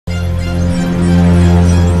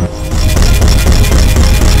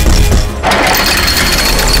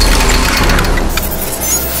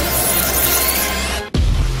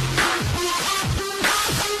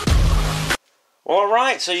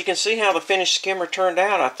Alright, so you can see how the finished skimmer turned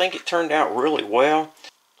out. I think it turned out really well.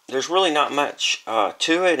 There's really not much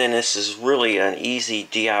to it, and this is really an easy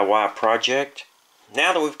DIY project.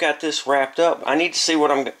 Now that we've got this wrapped up, I need to see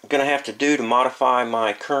what I'm going to have to do to modify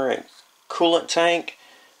my current coolant tank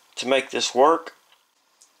to make this work.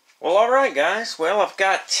 Well, alright guys, well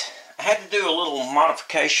I had to do a little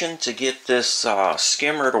modification to get this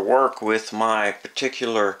skimmer to work with my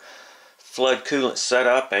particular flood coolant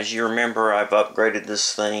setup. As you remember, I've upgraded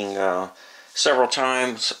this thing several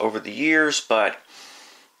times over the years, but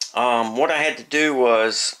what I had to do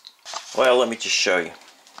was, well, let me just show you.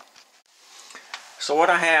 So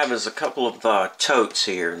what I have is a couple of totes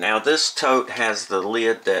here. Now this tote has the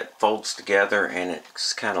lid that folds together and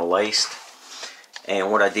it's kind of laced.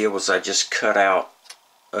 And what I did was I just cut out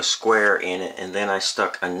a square in it, and then I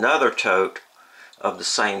stuck another tote of the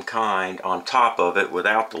same kind on top of it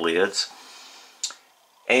without the lids.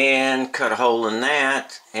 And cut a hole in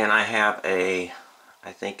that, and I have I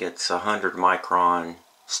think it's 100 micron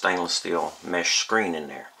stainless steel mesh screen in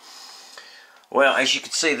there. Well, as you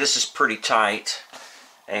can see, this is pretty tight,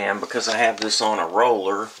 and because I have this on a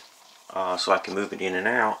roller so I can move it in and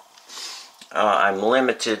out, I'm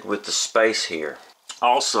limited with the space here.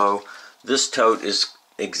 Also, this tote is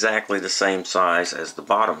exactly the same size as the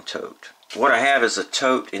bottom tote. What I have is a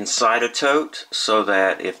tote inside a tote, so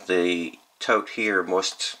that if the tote here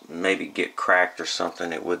must maybe get cracked or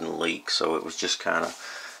something, it wouldn't leak. So it was just kind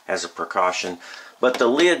of as a precaution. But the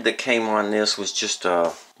lid that came on this was just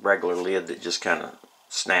a regular lid that just kind of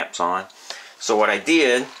snaps on. So what I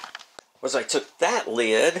did was I took that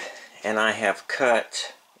lid and I have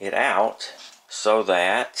cut it out so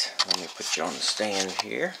that, let me put you on the stand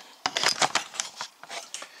here,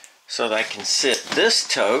 so that I can sit this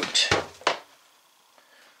tote,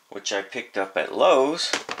 which I picked up at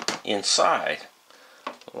Lowe's, inside,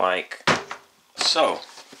 like so.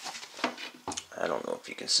 I don't know if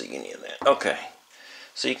you can see any of that. Okay,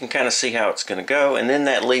 so you can kind of see how it's going to go, and then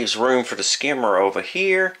that leaves room for the skimmer over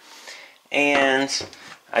here. And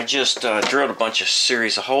I just drilled a bunch of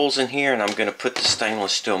series of holes in here, and I'm going to put the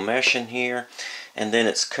stainless steel mesh in here, and then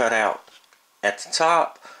it's cut out at the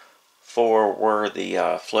top for where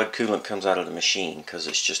the flood coolant comes out of the machine, because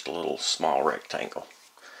it's just a little small rectangle,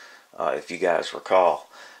 if you guys recall.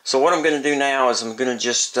 So what I'm going to do now is I'm going to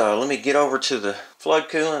just, let me get over to the flood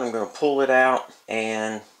coolant. I'm going to pull it out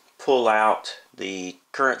and pull out the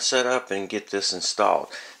current setup and get this installed.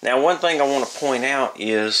 Now, one thing I want to point out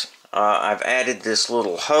is I've added this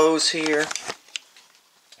little hose here,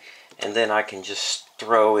 and then I can just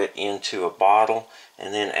throw it into a bottle,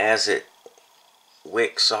 and then as it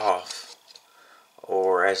wicks off,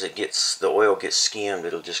 or as it gets, the oil gets skimmed,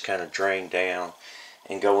 it'll just kind of drain down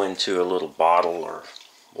and go into a little bottle or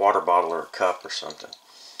water bottle or a cup or something.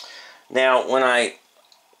 Now, when I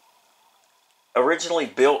originally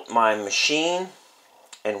built my machine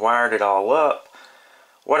and wired it all up,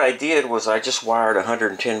 what I did was I just wired a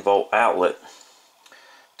 110 volt outlet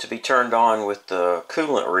to be turned on with the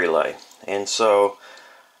coolant relay. And so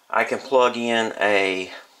I can plug in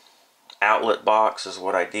a outlet box, is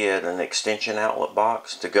what I did, an extension outlet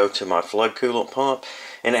box to go to my flood coolant pump,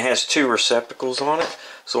 and it has two receptacles on it.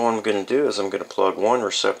 So what I'm going to do is I'm going to plug one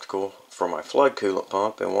receptacle for my flood coolant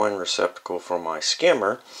pump and one receptacle for my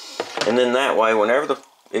skimmer, and then that way whenever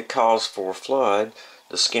it calls for flood,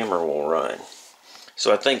 the skimmer will run.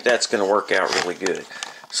 So I think that's going to work out really good.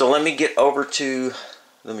 So let me get over to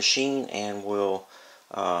the machine and we'll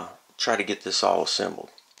try to get this all assembled.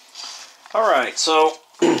 Alright, so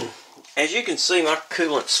as you can see, my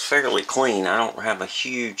coolant's fairly clean. I don't have a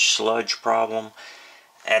huge sludge problem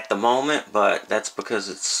at the moment, but that's because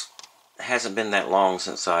it hasn't been that long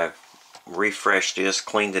since I've refreshed this,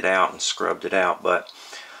 cleaned it out, and scrubbed it out. But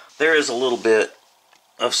there is a little bit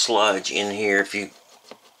of sludge in here if you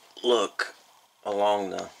look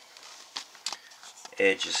along the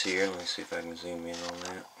edges here. Let me see if I can zoom in on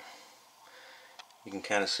that. You can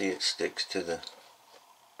kind of see it sticks to the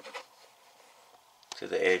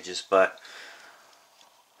edges, but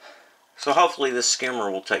so hopefully this skimmer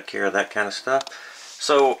will take care of that kind of stuff.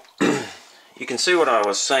 So you can see what I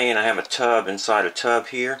was saying. I have a tub inside a tub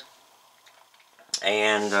here,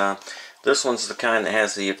 and this one's the kind that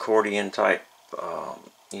has the accordion type,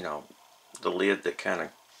 you know, the lid that kind of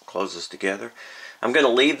closes together. I'm going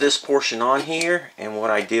to leave this portion on here, and what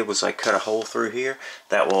I did was I cut a hole through here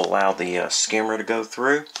that will allow the skimmer to go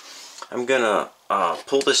through. I'm going to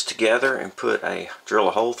pull this together and drill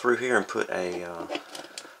a hole through here and put a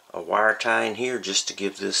wire tie in here just to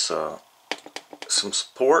give this some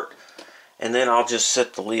support, and then I'll just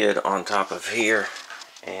set the lid on top of here,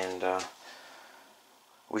 and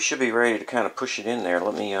we should be ready to kind of push it in there.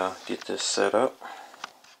 Let me get this set up.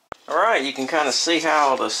 Alright, you can kind of see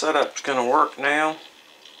how the setup's going to work now.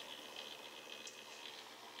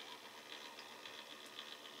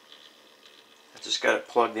 I just got it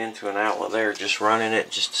plugged into an outlet there, just running it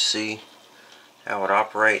just to see how it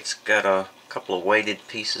operates. Got a couple of weighted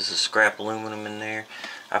pieces of scrap aluminum in there.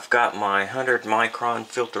 I've got my 100 micron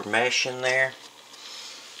filter mesh in there.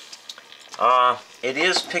 It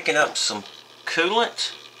is picking up some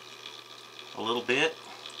coolant a little bit.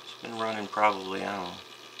 It's been running probably, I don't know,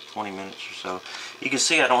 20 minutes or so. You can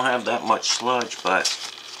see I don't have that much sludge, but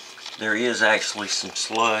there is actually some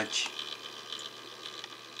sludge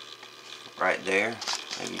right there.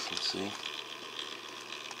 Maybe you can see.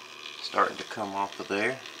 Starting to come off of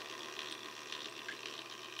there.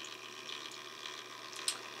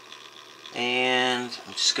 And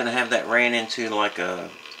I'm just going to have that ran into like a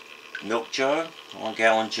milk jug, 1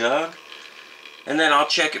 gallon jug. And then I'll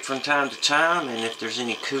check it from time to time, and if there's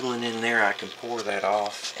any coolant in there I can pour that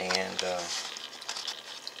off and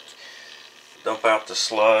dump out the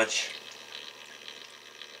sludge.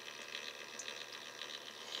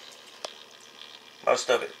 Most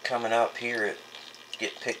of it coming up here, it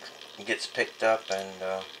gets picked up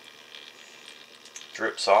and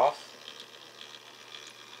drips off.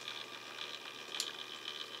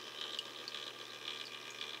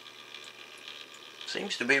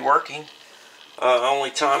 Seems to be working. Only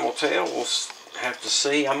time will tell. We'll have to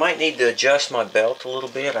see. I might need to adjust my belt a little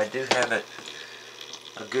bit. I do have it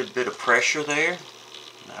a good bit of pressure there.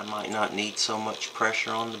 I might not need so much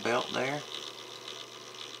pressure on the belt there.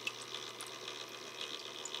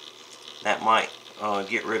 That might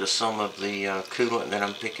get rid of some of the coolant that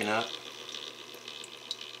I'm picking up.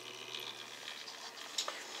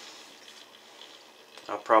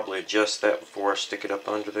 I'll probably adjust that before I stick it up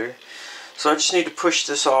under there. So I just need to push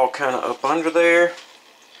this all kind of up under there.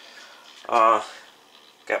 Got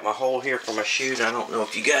my hole here for my chute. I don't know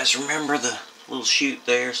if you guys remember the little chute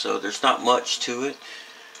there, so there's not much to it.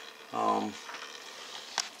 I'll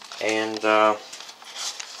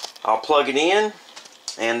plug it in,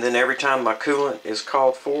 and then every time my coolant is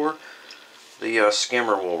called for, the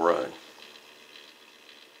skimmer will run.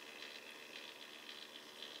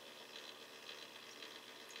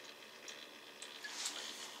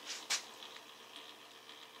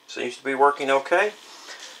 Seems to be working okay.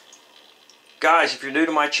 Guys, if you're new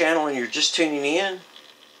to my channel and you're just tuning in,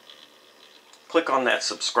 click on that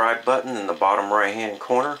subscribe button in the bottom right hand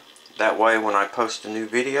corner. That way when I post a new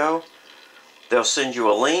video, they'll send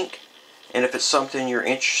you a link, and if it's something you're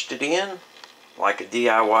interested in, like a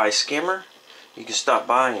DIY skimmer, you can stop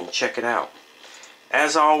by and check it out.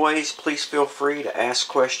 As always, please feel free to ask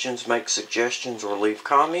questions, make suggestions, or leave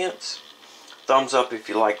comments. Thumbs up if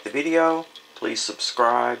you like the video. Please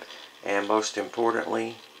subscribe, and most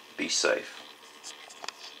importantly, be safe.